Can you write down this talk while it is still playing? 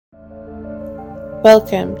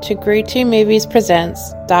Welcome to Gru2 Movies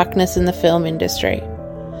presents Darkness in the Film Industry.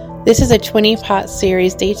 This is a 20-part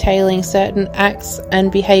series detailing certain acts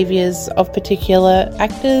and behaviours of particular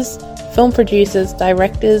actors, film producers,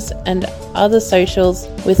 directors, and other socials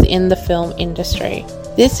within the film industry.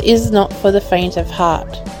 This is not for the faint of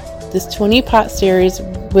heart. This 20-part series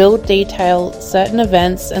will detail certain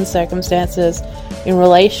events and circumstances in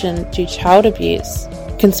relation to child abuse,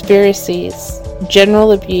 conspiracies,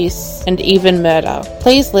 general abuse, and even murder.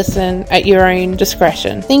 Please listen at your own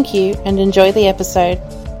discretion. Thank you and enjoy the episode.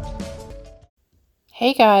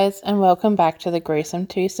 Hey guys, and welcome back to the Gruesome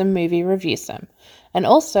Twosome Movie Review Sim. And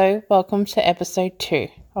also, welcome to episode 2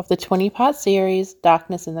 of the 20-part series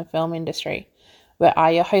Darkness in the Film Industry, where I,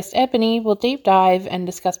 your host Ebony, will deep dive and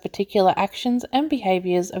discuss particular actions and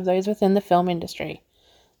behaviours of those within the film industry.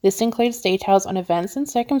 This includes details on events and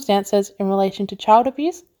circumstances in relation to child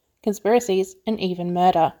abuse, conspiracies, and even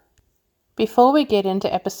murder. Before we get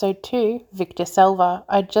into episode 2, Victor Salva,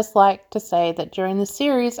 I'd just like to say that during the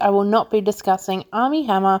series I will not be discussing Armie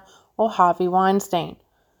Hammer or Harvey Weinstein.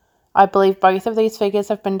 I believe both of these figures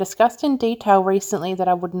have been discussed in detail recently that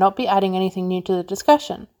I would not be adding anything new to the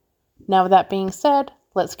discussion. Now with that being said,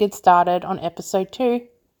 let's get started on episode 2,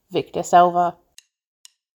 Victor Salva.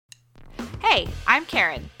 Hey, I'm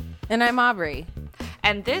Karen. And I'm Aubrey.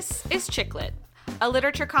 And this is Chicklit, a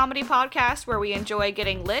literature comedy podcast where we enjoy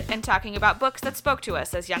getting lit and talking about books that spoke to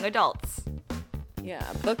us as young adults. Yeah,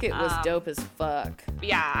 Book It was dope as fuck.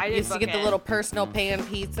 Yeah, I did. Used to get the little personal pan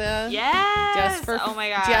pizza. Yes! Oh my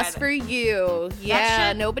god. Just for you.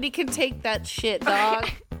 Yeah, nobody can take that shit, dog.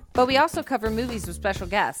 But we also cover movies with special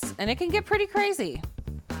guests, and it can get pretty crazy.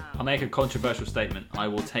 I'll make a controversial statement. I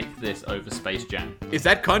will take this over Space Jam. Is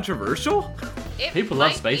that controversial? People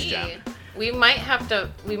love Space Jam. We might have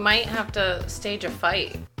to stage a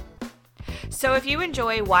fight. So if you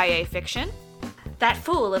enjoy YA fiction, that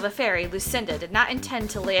fool of a fairy Lucinda did not intend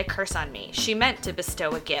to lay a curse on me. She meant to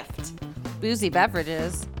bestow a gift. Boozy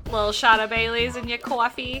beverages. Little shot of Bailey's in your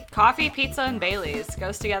coffee. Coffee, pizza, and Bailey's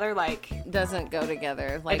goes together like... Doesn't go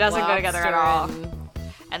together. Like it doesn't go together at all.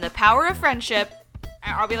 And the power of friendship.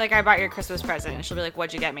 I'll be like, I bought your Christmas present. And she'll be like,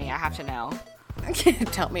 what'd you get me? I have to know.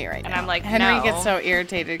 Tell me right now. And I'm like, Henry no. gets so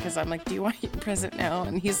irritated because I'm like, do you want your present now?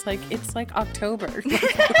 And he's like, it's like October.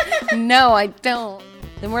 No, I don't.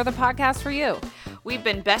 Then we're the podcast for you. We've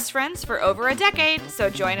been best friends for over a decade, so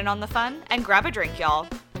join in on the fun and grab a drink, y'all.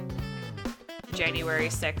 January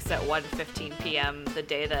 6th at 1:15 p.m., the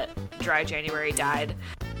day that Dry January died.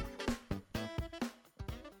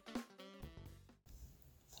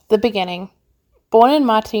 The beginning. Born in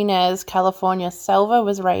Martinez, California, Salva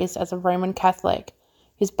was raised as a Roman Catholic.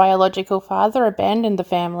 His biological father abandoned the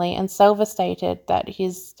family, and Salva stated that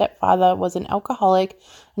his stepfather was an alcoholic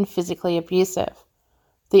and physically abusive.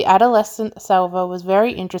 The adolescent Salva was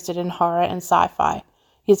very interested in horror and sci-fi.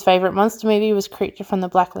 His favourite monster movie was Creature from the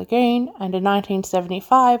Black Lagoon, and in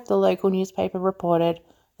 1975 the local newspaper reported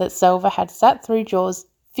that Salva had sat through Jaws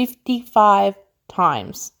 55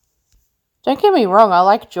 times. Don't get me wrong, I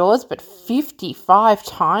like Jaws, but 55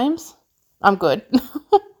 times? I'm good.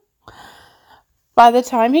 By the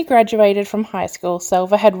time he graduated from high school,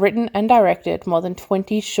 Salva had written and directed more than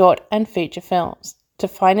 20 short and feature films. To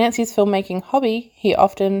finance his filmmaking hobby, he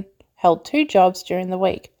often held 2 jobs during the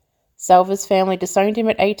week. Salva's family disowned him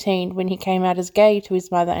at 18 when he came out as gay to his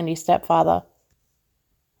mother and his stepfather.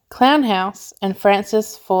 Clown House and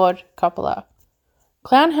Francis Ford Coppola.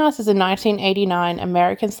 Clown House is a 1989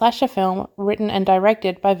 American slasher film written and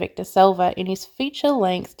directed by Victor Salva in his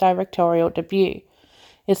feature-length directorial debut.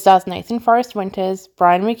 It stars Nathan Forrest Winters,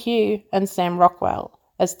 Brian McHugh, and Sam Rockwell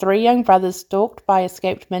as 3 young brothers stalked by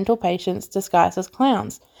escaped mental patients disguised as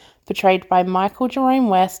clowns, portrayed by Michael Jerome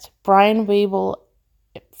West, Brian Weeble,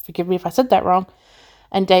 forgive me if I said that wrong,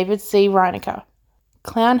 and David C. Reinecker.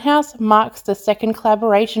 Clown House marks the second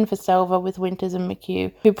collaboration for Salva with Winters and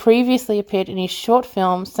McHugh, who previously appeared in his short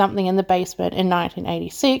film Something in the Basement in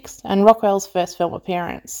 1986 and Rockwell's first film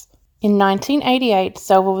appearance. In 1988,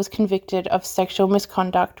 Salva was convicted of sexual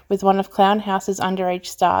misconduct with one of Clown House's underage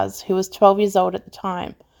stars, who was 12 years old at the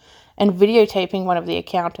time, and videotaping one of the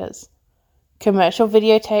encounters. Commercial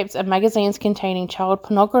videotapes and magazines containing child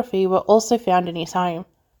pornography were also found in his home.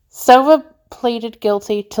 Salva pleaded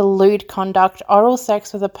guilty to lewd conduct, oral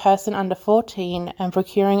sex with a person under 14, and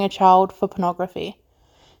procuring a child for pornography.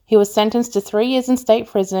 He was sentenced to 3 years in state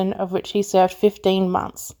prison, of which he served 15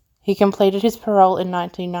 months. He completed his parole in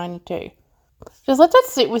 1992. Just let that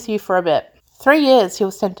sit with you for a bit. 3 years he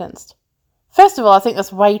was sentenced. First of all, I think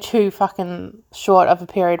that's way too fucking short of a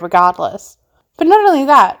period regardless. But not only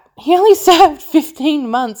that, he only served 15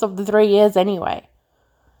 months of the 3 years anyway.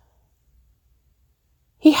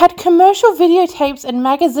 He had commercial videotapes and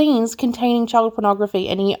magazines containing child pornography,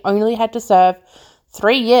 and he only had to serve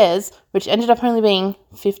 3 years, which ended up only being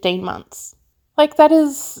 15 months. Like, that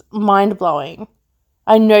is mind-blowing.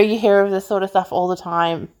 I know you hear of this sort of stuff all the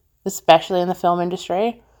time, especially in the film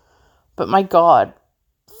industry, but my God,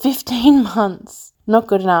 15 months, not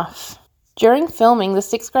good enough. During filming, the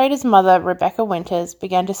 6th grader's mother, Rebecca Winters,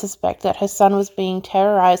 began to suspect that her son was being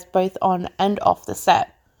terrorized both on and off the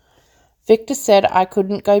set. Victor said, "I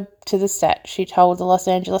couldn't go to the set," she told the Los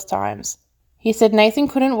Angeles Times. He said, "Nathan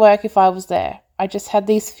couldn't work if I was there. I just had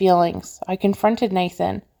these feelings. I confronted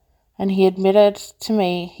Nathan, and he admitted to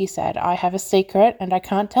me, he said, I have a secret and I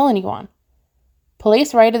can't tell anyone."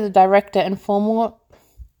 Police raided the director and former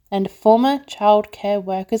child care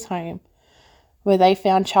worker's home, where they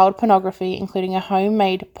found child pornography, including a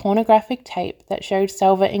homemade pornographic tape that showed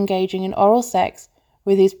Salva engaging in oral sex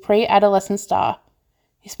with his pre-adolescent star.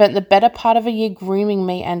 "He spent the better part of a year grooming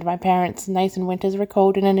me and my parents," Nathan Winters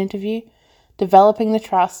recalled in an interview. "Developing the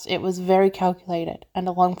trust, it was very calculated and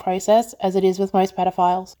a long process, as it is with most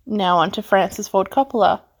pedophiles." Now on to Francis Ford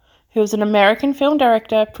Coppola, who was an American film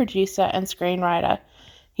director, producer, and screenwriter.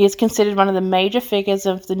 He is considered one of the major figures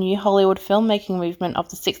of the new Hollywood filmmaking movement of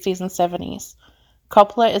the 60s and 70s.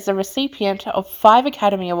 Coppola is the recipient of 5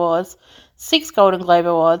 Academy Awards, 6 Golden Globe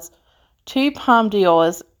Awards, 2 Palme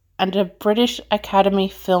d'Ors, and a British Academy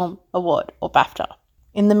Film Award, or BAFTA.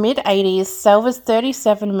 In the mid-80s, Salva's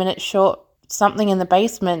 37-minute short Something in the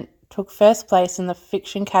Basement took first place in the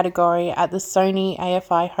fiction category at the Sony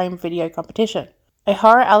AFI home video competition, a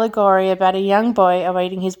horror allegory about a young boy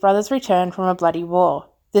awaiting his brother's return from a bloody war.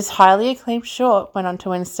 This highly acclaimed short went on to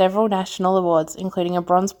win several national awards, including a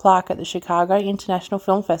bronze plaque at the Chicago International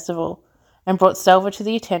Film Festival, and brought Salva to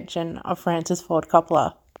the attention of Francis Ford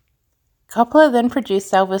Coppola. Coppola then produced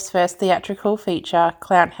Salva's first theatrical feature,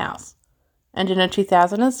 Clown House, and in a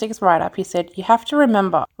 2006 write-up he said, "You have to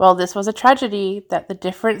remember, while this was a tragedy, that the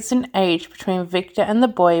difference in age between Victor and the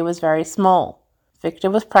boy was very small. Victor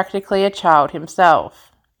was practically a child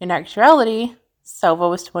himself. In actuality, Salva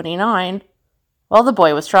was 29, while the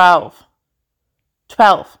boy was 12.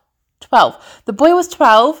 12. The boy was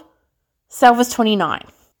 12, Salva's 29.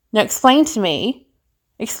 Now explain to me,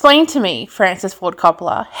 Francis Ford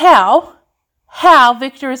Coppola, how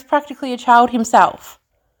Victor is practically a child himself.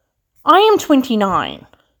 I am 29.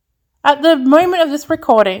 At the moment of this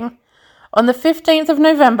recording, on the 15th of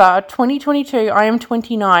November, 2022, I am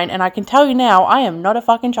 29, and I can tell you now, I am not a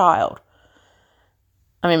fucking child.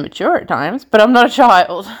 I'm immature at times, but I'm not a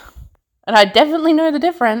child. And I definitely know the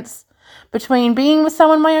difference between being with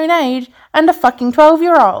someone my own age and a fucking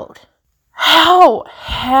 12-year-old. How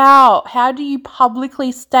do you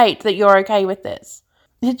publicly state that you're okay with this?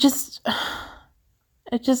 It just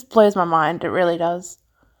blows my mind. It really does.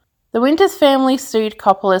 The Winters family sued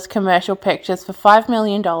Coppola's commercial pictures for $5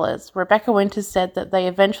 million. Rebecca Winters said that they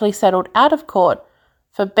eventually settled out of court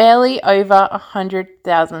for barely over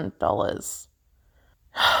 $100,000.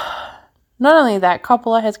 Not only that,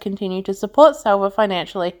 Coppola has continued to support Salva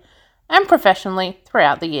financially and professionally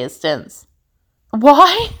throughout the years since.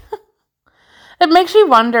 Why? It makes you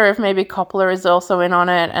wonder if maybe Coppola is also in on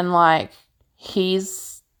it and, like,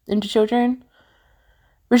 he's into children.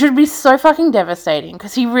 Which would be so fucking devastating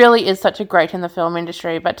because he really is such a great in the film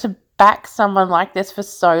industry. But to back someone like this for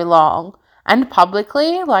so long and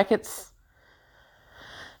publicly, like, it's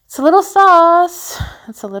a little sus.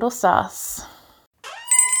 It's a little sus.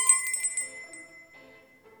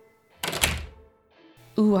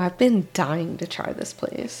 Ooh, I've been dying to try this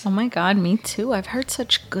place. Oh my god, me too. I've heard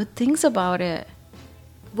such good things about it.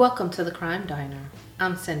 Welcome to the Crime Diner.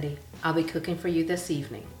 I'm Cindy. I'll be cooking for you this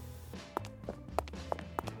evening.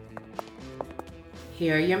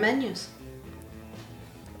 Here are your menus.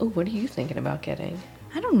 Oh, what are you thinking about getting?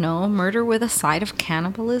 I don't know, murder with a side of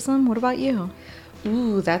cannibalism? What about you?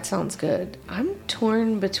 Ooh, that sounds good. I'm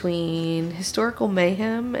torn between historical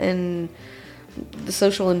mayhem and the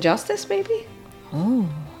social injustice, maybe? Oh.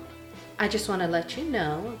 I just want to let you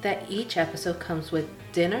know that each episode comes with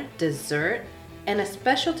dinner, dessert, and a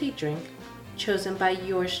specialty drink chosen by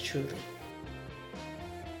yours truly.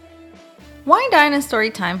 Wine Dine and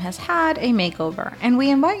Storytime has had a makeover, and we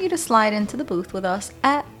invite you to slide into the booth with us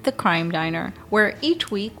at the Crime Diner, where each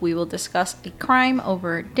week we will discuss a crime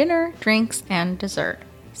over dinner, drinks, and dessert.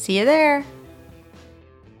 See you there!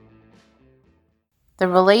 The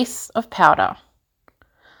release of Powder.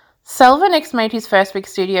 Salva next made his first big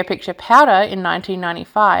studio picture, Powder, in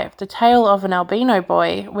 1995, the tale of an albino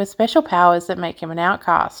boy with special powers that make him an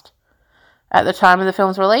outcast. At the time of the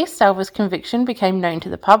film's release, Salva's conviction became known to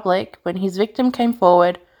the public when his victim came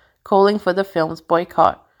forward calling for the film's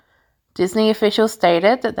boycott. Disney officials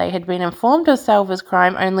stated that they had been informed of Salva's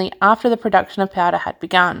crime only after the production of Powder had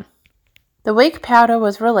begun. The week Powder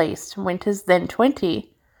was released, Winter's then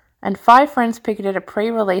 20, and 5 friends picketed a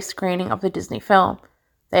pre-release screening of the Disney film.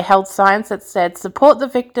 They held signs that said, "Support the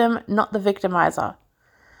victim, not the victimizer,"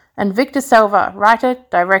 and "Victor Salva, writer,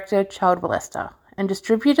 director, child molester," and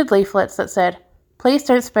distributed leaflets that said, "Please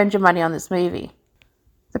don't spend your money on this movie."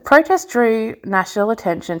 The protest drew national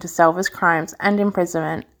attention to Salva's crimes and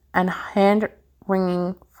imprisonment, and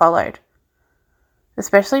hand-wringing followed,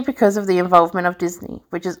 especially because of the involvement of Disney,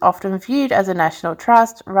 which is often viewed as a national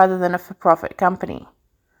trust rather than a for-profit company.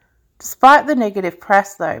 Despite the negative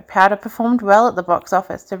press, though, Powder performed well at the box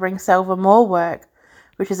office to bring Salva more work,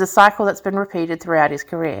 which is a cycle that's been repeated throughout his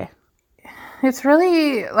career. It's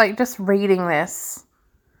really, like, just reading this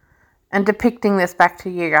and depicting this back to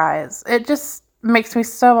you guys, it just makes me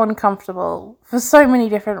so uncomfortable for so many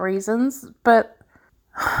different reasons, but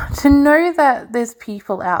to know that there's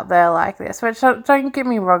people out there like this, which, don't get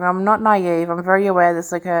me wrong, I'm not naive, I'm very aware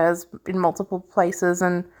this occurs in multiple places,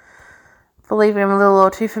 and believe me, I'm a little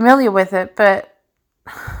or too familiar with it, but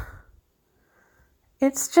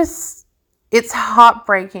it's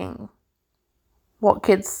heartbreaking what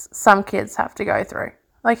some kids have to go through.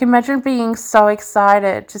 Like, imagine being so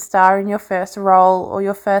excited to star in your first role or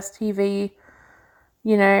your first TV,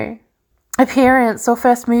 appearance or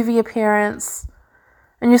first movie appearance,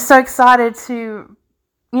 and you're so excited to,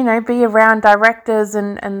 be around directors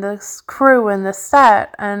and the crew and the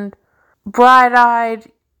set and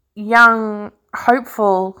bright-eyed, young,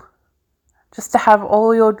 hopeful, just to have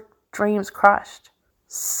all your dreams crushed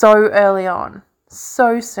so early on,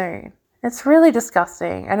 so soon. It's really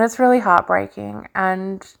disgusting and it's really heartbreaking,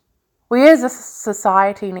 and we as a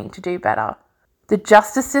society need to do better. The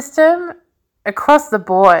justice system across the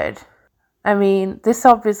board, I mean, this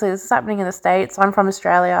is happening in the States. I'm from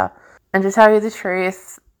Australia, and to tell you the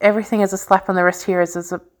truth, everything is a slap on the wrist here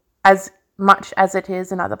as much as it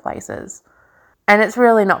is in other places. And it's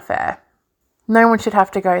really not fair. No one should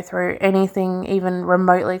have to go through anything even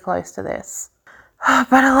remotely close to this.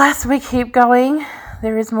 But alas, we keep going.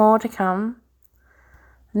 There is more to come.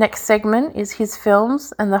 Next segment is his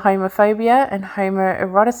films and the homophobia and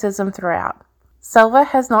homoeroticism throughout. Salva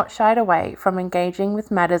has not shied away from engaging with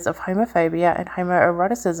matters of homophobia and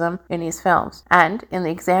homoeroticism in his films, and in the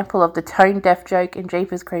example of the tone-deaf joke in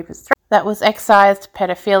Jeepers Creepers 3, that was excised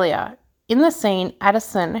pedophilia. In the scene,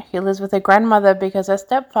 Addison, who lives with her grandmother because her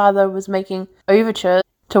stepfather was making overtures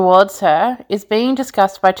towards her, is being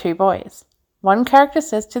discussed by 2 boys. One character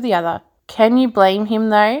says to the other, "Can you blame him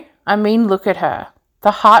though? I mean, look at her. The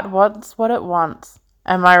heart wants what it wants.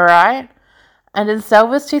 Am I right?" And in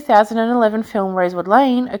Salva's 2011 film Rosewood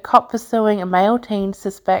Lane, a cop pursuing a male teen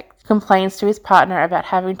suspect complains to his partner about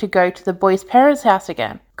having to go to the boy's parents' house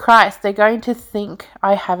again. "Christ, they're going to think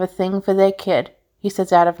I have a thing for their kid," he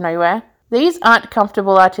says out of nowhere. These aren't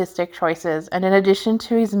comfortable artistic choices, and in addition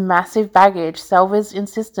to his massive baggage, Salva's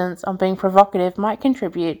insistence on being provocative might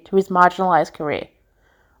contribute to his marginalised career.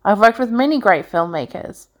 I've worked with many great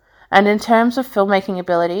filmmakers, and in terms of filmmaking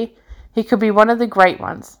ability, he could be one of the great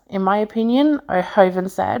ones, in my opinion, O'Hoven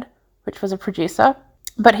said, which was a producer,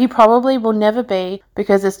 but he probably will never be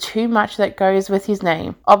because there's too much that goes with his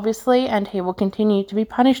name, obviously, and he will continue to be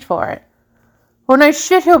punished for it. Well, no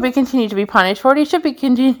shit, he'll be continued to be punished for it.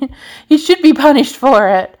 He should be punished for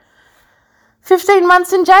it. 15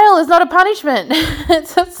 months in jail is not a punishment.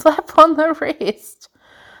 It's a slap on the wrist.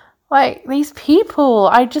 Like, these people,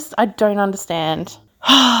 I don't understand.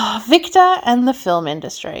 Victor and the film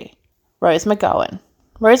industry. Rose McGowan.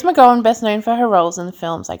 Rose McGowan, best known for her roles in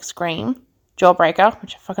films like Scream, Jawbreaker,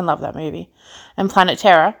 which I fucking love that movie, and Planet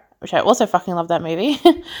Terror, which I also fucking love that movie.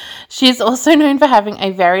 She is also known for having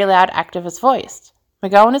a very loud activist voice.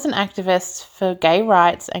 McGowan is an activist for gay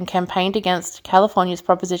rights and campaigned against California's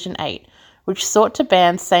Proposition 8, which sought to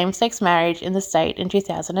ban same-sex marriage in the state in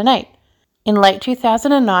 2008. In late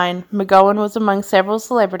 2009, McGowan was among several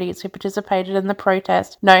celebrities who participated in the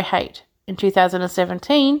protest No Hate. In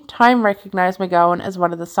 2017, Time recognized McGowan as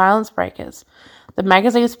one of the Silence Breakers, the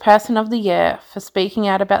magazine's Person of the Year, for speaking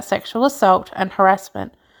out about sexual assault and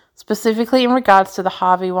harassment, specifically in regards to the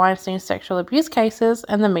Harvey Weinstein sexual abuse cases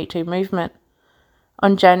and the Me Too movement.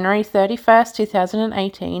 On January 31st,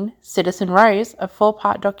 2018, Citizen Rose, a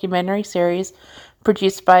 4-part documentary series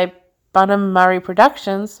produced by Bunham Murray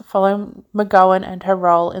Productions following McGowan and her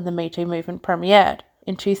role in the Me Too movement, premiered.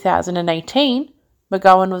 In 2018,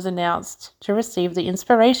 McGowan was announced to receive the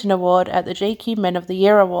Inspiration Award at the GQ Men of the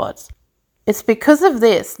Year Awards. It's because of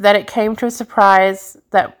this that it came to a surprise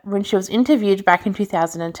that when she was interviewed back in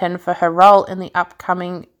 2010 for her role in the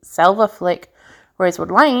upcoming Salva flick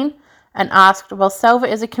Rosewood Lane, and asked, well, Salva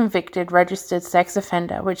is a convicted registered sex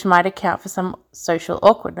offender, which might account for some social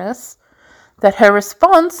awkwardness, that her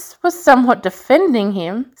response was somewhat defending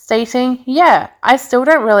him, stating, yeah, I still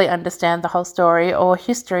don't really understand the whole story or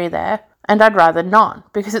history there, and I'd rather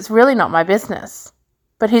not, because it's really not my business.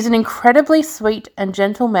 But he's an incredibly sweet and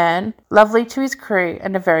gentle man, lovely to his crew,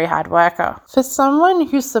 and a very hard worker. For someone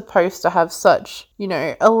who's supposed to have such,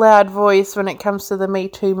 a loud voice when it comes to the Me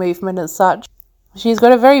Too movement and such, she's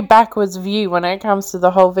got a very backwards view when it comes to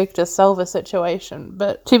the whole Victor Salva situation.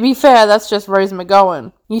 But to be fair, that's just Rose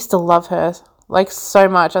McGowan. Used to love her, so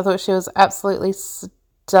much. I thought she was absolutely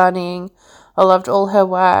stunning. I loved all her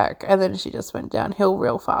work, and then she just went downhill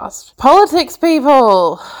real fast. Politics,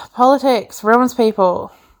 people! Politics ruins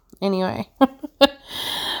people. Anyway.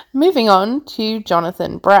 Moving on to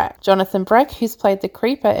Jonathan Brack. Jonathan Brack, who's played the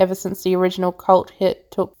Creeper ever since the original cult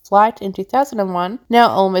hit took flight in 2001. Now,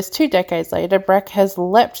 almost 2 decades later, Brack has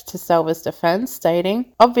leapt to Salva's defense,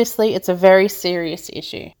 stating, obviously, it's a very serious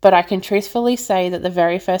issue, but I can truthfully say that the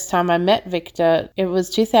very first time I met Victor, it was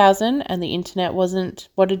 2000 and the internet wasn't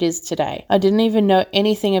what it is today. I didn't even know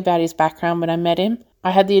anything about his background when I met him.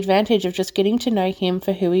 I had the advantage of just getting to know him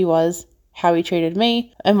for who he was, how he treated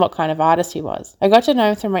me, and what kind of artist he was. I got to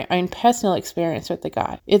know him through my own personal experience with the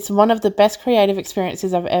guy. It's one of the best creative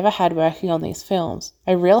experiences I've ever had working on these films.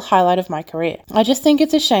 A real highlight of my career. I just think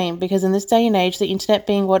it's a shame because in this day and age, the internet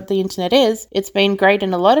being what the internet is, it's been great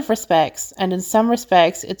in a lot of respects, and in some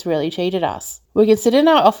respects, it's really cheated us. We can sit in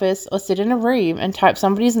our office or sit in a room and type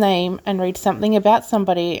somebody's name and read something about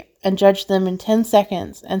somebody and judge them in 10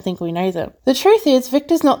 seconds and think we know them. The truth is,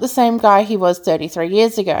 Victor's not the same guy he was 33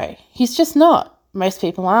 years ago. He's just not. Most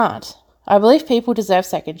people aren't. I believe people deserve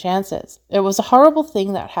second chances. It was a horrible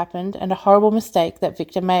thing that happened and a horrible mistake that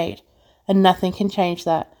Victor made, and nothing can change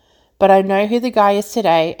that. But I know who the guy is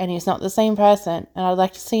today, and he's not the same person, and I'd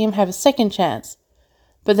like to see him have a second chance.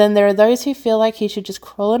 But then there are those who feel like he should just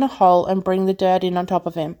crawl in a hole and bring the dirt in on top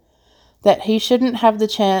of him. That he shouldn't have the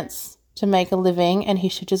chance to make a living and he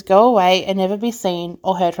should just go away and never be seen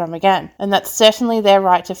or heard from again. And that's certainly their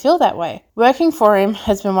right to feel that way. Working for him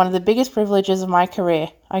has been one of the biggest privileges of my career.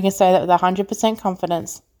 I can say that with 100%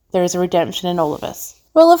 confidence. There is a redemption in all of us.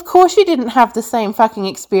 Well, of course you didn't have the same fucking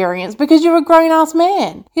experience because you're a grown-ass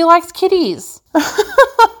man. He likes kitties.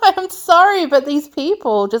 I'm sorry, but these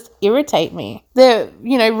people just irritate me. Their,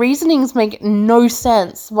 reasonings make no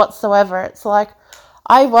sense whatsoever. It's like,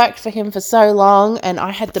 I worked for him for so long and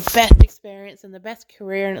I had the best experience and the best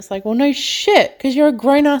career, and it's like, well, no shit, because you're a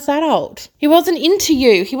grown-ass adult. He wasn't into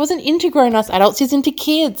you. He wasn't into grown-ass adults. He's into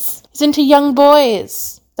kids. He's into young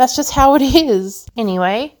boys. That's just how it is.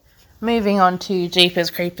 Anyway, moving on to Jeepers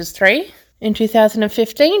Creepers 3. In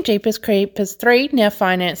 2015, Jeepers Creepers 3, now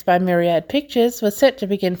financed by Myriad Pictures, was set to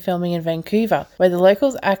begin filming in Vancouver, where the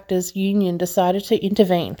local actors' union decided to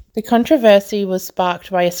intervene. The controversy was sparked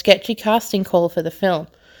by a sketchy casting call for the film.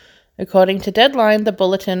 According to Deadline, the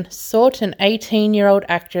Bulletin sought an 18-year-old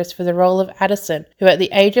actress for the role of Addison, who at the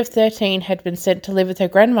age of 13 had been sent to live with her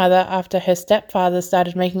grandmother after her stepfather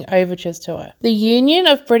started making overtures to her. The Union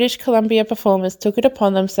of British Columbia Performers took it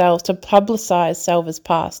upon themselves to publicise Salva's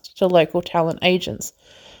past to local talent agents,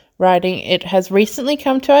 writing, "It has recently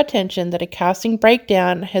come to our attention that a casting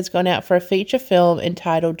breakdown has gone out for a feature film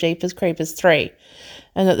entitled Jeepers Creepers 3,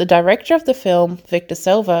 and that the director of the film, Victor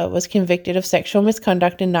Salva, was convicted of sexual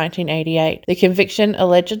misconduct in 1988. The conviction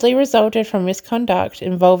allegedly resulted from misconduct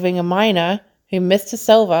involving a minor who Mr.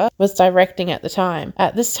 Salva was directing at the time.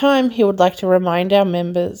 At this time, we would like to remind our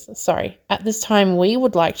members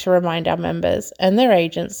and their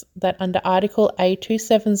agents that under Article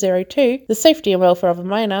A2702, the safety and welfare of a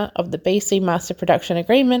minor, of the BC Master Production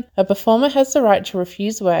Agreement, a performer has the right to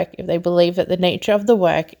refuse work if they believe that the nature of the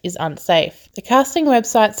work is unsafe." The casting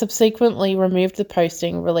website subsequently removed the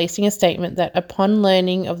posting, releasing a statement that upon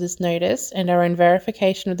learning of this notice and our own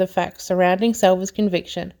verification of the facts surrounding Salva's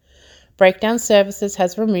conviction, Breakdown Services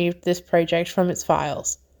has removed this project from its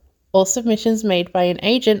files. All submissions made by an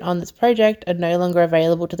agent on this project are no longer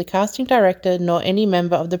available to the casting director nor any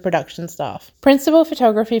member of the production staff. Principal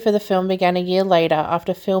photography for the film began a year later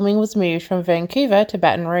after filming was moved from Vancouver to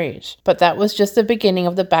Baton Rouge, but that was just the beginning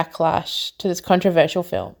of the backlash to this controversial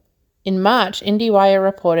film. In March, IndieWire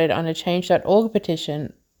reported on a Change.org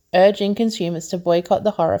petition urging consumers to boycott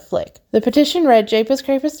the horror flick. The petition read, "Jeepers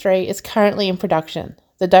Creepers 3 is currently in production.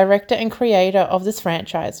 The director and creator of this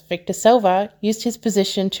franchise, Victor Salva, used his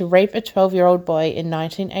position to rape a 12-year-old boy in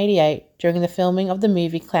 1988 during the filming of the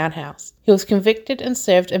movie Clown House. He was convicted and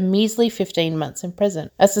served a measly 15 months in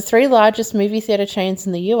prison. As the 3 largest movie theatre chains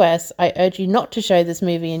in the US, I urge you not to show this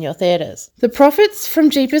movie in your theatres. The profits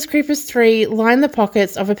from Jeepers Creepers 3 line the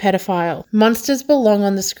pockets of a pedophile. Monsters belong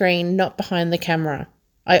on the screen, not behind the camera.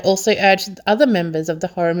 I also urge other members of the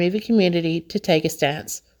horror movie community to take a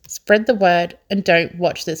stance. Spread the word and don't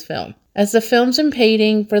watch this film. As the film's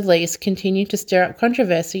impending release continued to stir up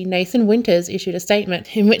controversy, Nathan Winters issued a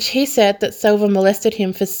statement in which he said that Salva molested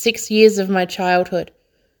him for 6 years of my childhood.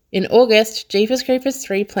 In August, Jeepers Creepers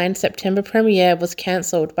 3 planned September premiere was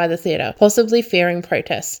cancelled by the theatre, possibly fearing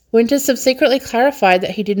protests. Winters subsequently clarified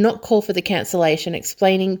that he did not call for the cancellation,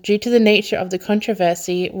 explaining, due to the nature of the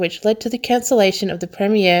controversy which led to the cancellation of the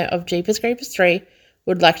premiere of Jeepers Creepers 3,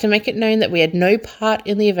 would like to make it known that we had no part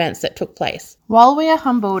in the events that took place. While we are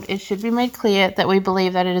humbled, it should be made clear that we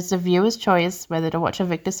believe that it is the viewer's choice whether to watch a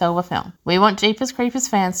Victor Salva film. We want Jeepers Creepers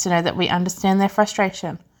fans to know that we understand their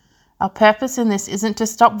frustration. Our purpose in this isn't to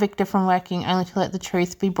stop Victor from working, only to let the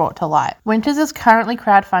truth be brought to light. Winters is currently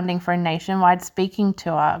crowdfunding for a nationwide speaking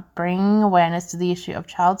tour, bringing awareness to the issue of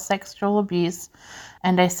child sexual abuse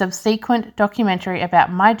and a subsequent documentary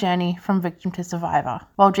about my journey from victim to survivor.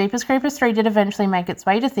 While Jeepers Creepers 3 did eventually make its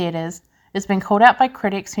way to theatres, it's been called out by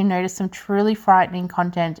critics who noticed some truly frightening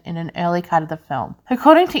content in an early cut of the film.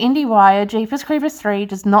 According to IndieWire, Jeepers Creepers 3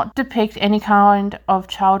 does not depict any kind of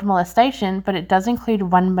child molestation, but it does include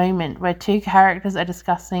one moment where 2 characters are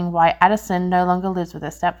discussing why Addison no longer lives with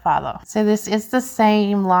her stepfather. So this is the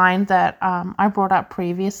same line that I brought up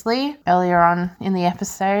previously, earlier on in the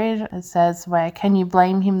episode. It says, where, can you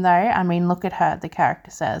blame him though? I mean, look at her, the character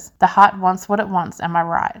says. The heart wants what it wants, am I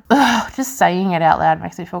right? Ugh, just saying it out loud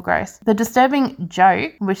makes me feel gross. The disturbing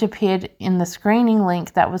joke, which appeared in the screening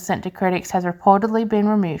link that was sent to critics, has reportedly been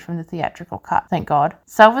removed from the theatrical cut. Thank God.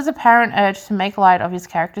 Salva's apparent urge to make light of his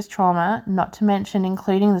character's trauma, not to mention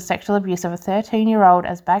including the sexual abuse of a 13-year-old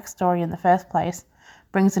as backstory in the first place,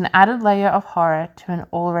 brings an added layer of horror to an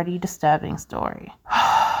already disturbing story.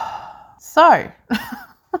 So,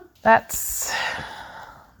 that's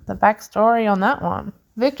the backstory on that one.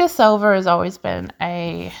 Victor Salva has always been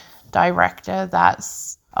a director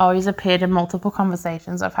that's always appeared in multiple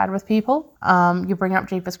conversations I've had with people. You bring up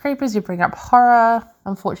Jeepers Creepers, you bring up horror.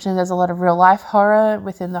 Unfortunately, there's a lot of real life horror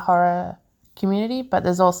within the horror community, but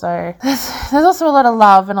there's also a lot of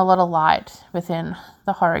love and a lot of light within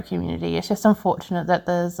the horror community. It's just unfortunate that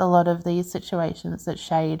there's a lot of these situations that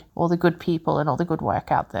shade all the good people and all the good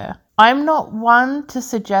work out there. I'm not one to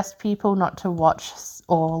suggest people not to watch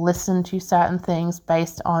or listen to certain things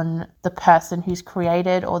based on the person who's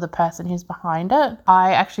created or the person who's behind it.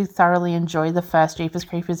 I actually thoroughly enjoy the first Jeepers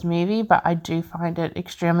Creepers movie, but I do find it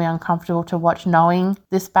extremely uncomfortable to watch knowing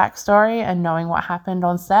this backstory and knowing what happened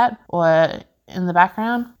on set or in the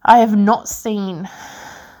background. I have not seen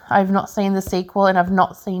the sequel, and I've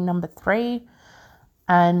not seen number 3.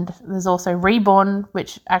 And there's also Reborn,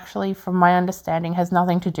 which actually, from my understanding, has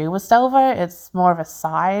nothing to do with Salva. It's more of a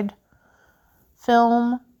side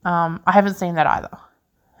film. I haven't seen that either.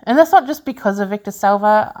 And that's not just because of Victor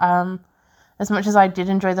Salva. As much as I did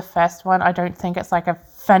enjoy the first one, I don't think it's like a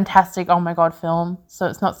fantastic, oh my god film. So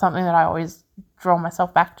it's not something that I always draw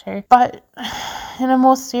myself back to. But in a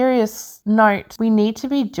more serious note, we need to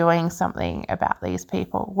be doing something about these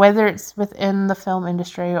people, whether it's within the film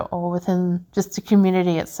industry or within just the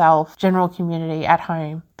community itself, general community at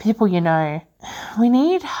home, people you know. We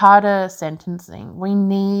need harder sentencing. We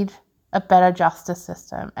need a better justice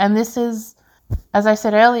system. And this is, as I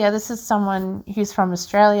said earlier, this is someone who's from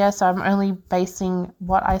Australia, so I'm only basing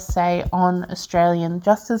what I say on Australian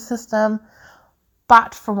justice system.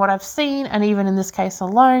 But from what I've seen, and even in this case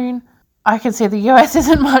alone, I can see the US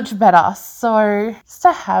isn't much better. So just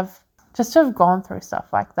to have gone through stuff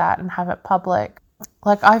like that and have it public,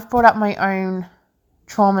 like I've brought up my own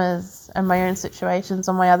traumas and my own situations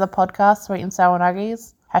on my other podcast, Sweet and Sour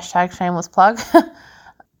Nuggies, #shameless plug.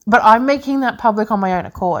 But I'm making that public on my own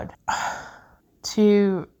accord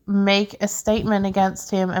to make a statement against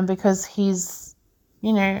him. And because he's,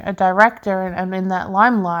 a director and in that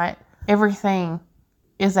limelight, everything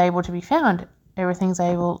is able to be found. Everything's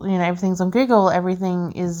on Google.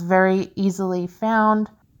 Everything is very easily found.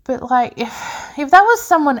 But like, if that was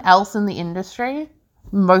someone else in the industry,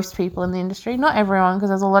 most people in the industry, not everyone, because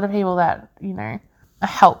there's a lot of people that, are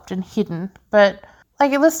helped and hidden. But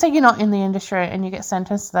like, let's say you're not in the industry and you get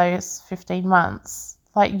sentenced to those 15 months.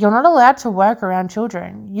 Like, you're not allowed to work around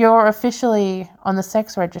children. You're officially on the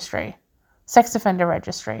sex offender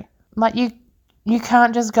registry. Like, you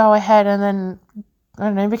can't just go ahead and then I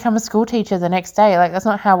don't know, become a school teacher the next day. Like, that's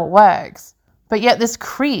not how it works. But yet this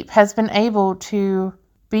creep has been able to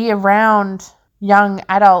be around young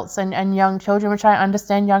adults and young children, which I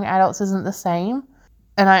understand young adults isn't the same.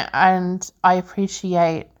 And I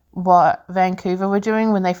appreciate what Vancouver were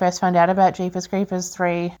doing when they first found out about Jeepers Creepers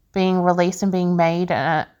 3 being released and being made,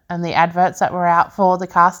 and the adverts that were out for the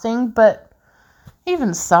casting. But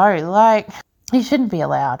even so, like, he shouldn't be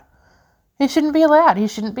allowed. He shouldn't be allowed. He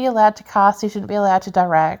shouldn't be allowed to cast. He shouldn't be allowed to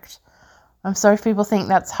direct. I'm sorry if people think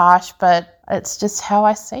that's harsh, but it's just how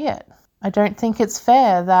I see it. I don't think it's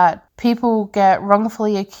fair that people get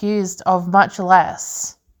wrongfully accused of much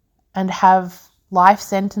less and have life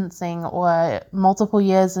sentencing or multiple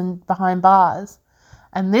years behind bars.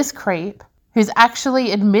 And this creep, who's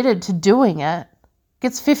actually admitted to doing it,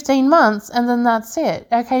 gets 15 months and then that's it.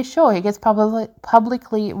 Okay, sure, he gets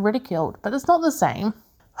publicly ridiculed, but it's not the same.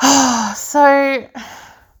 So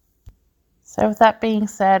with that being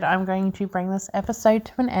said, I'm going to bring this episode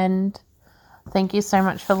to an end. Thank you so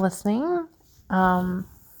much for listening.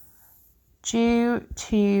 Due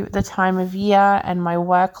to the time of year and my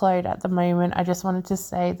workload at the moment, I just wanted to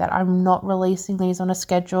say that I'm not releasing these on a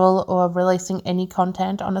schedule or releasing any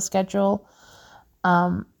content on a schedule.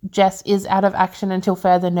 Jess is out of action until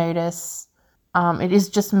further notice. It is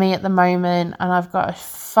just me at the moment, and I've got a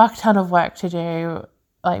fuck ton of work to do,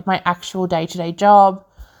 like my actual day-to-day job.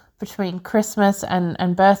 Between Christmas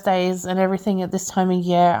and birthdays and everything at this time of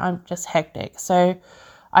year, I'm just hectic. So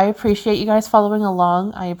I appreciate you guys following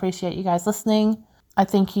along. I appreciate you guys listening. I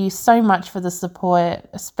thank you so much for the support,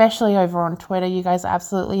 especially over on Twitter. You guys are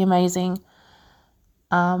absolutely amazing.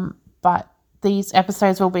 But these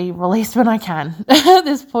episodes will be released when I can. At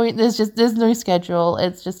this point, there's no schedule.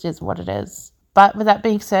 It just is what it is. But with that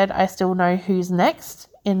being said, I still know who's next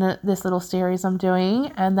in this little series I'm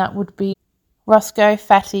doing, and that would be Roscoe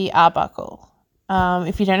Fatty Arbuckle.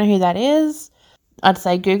 If you don't know who that is, I'd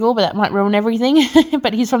say Google, but that might ruin everything.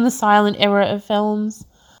 But he's from the silent era of films.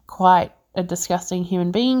 Quite a disgusting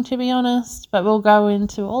human being, to be honest. But we'll go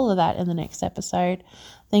into all of that in the next episode.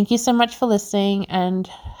 Thank you so much for listening, and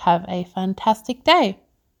have a fantastic day.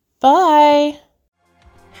 Bye!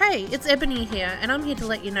 Hey, it's Ebony here, and I'm here to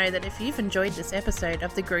let you know that if you've enjoyed this episode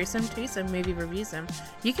of the Gruesome Twosome Movie Reviews,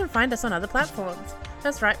 you can find us on other platforms.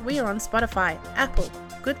 That's right, we are on Spotify, Apple,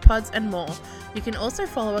 Good Pods, and more. You can also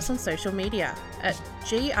follow us on social media at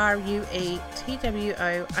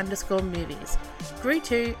GRUETWO_movies,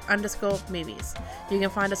 Gru2_movies. You can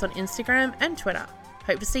find us on Instagram and Twitter.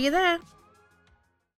 Hope to see you there.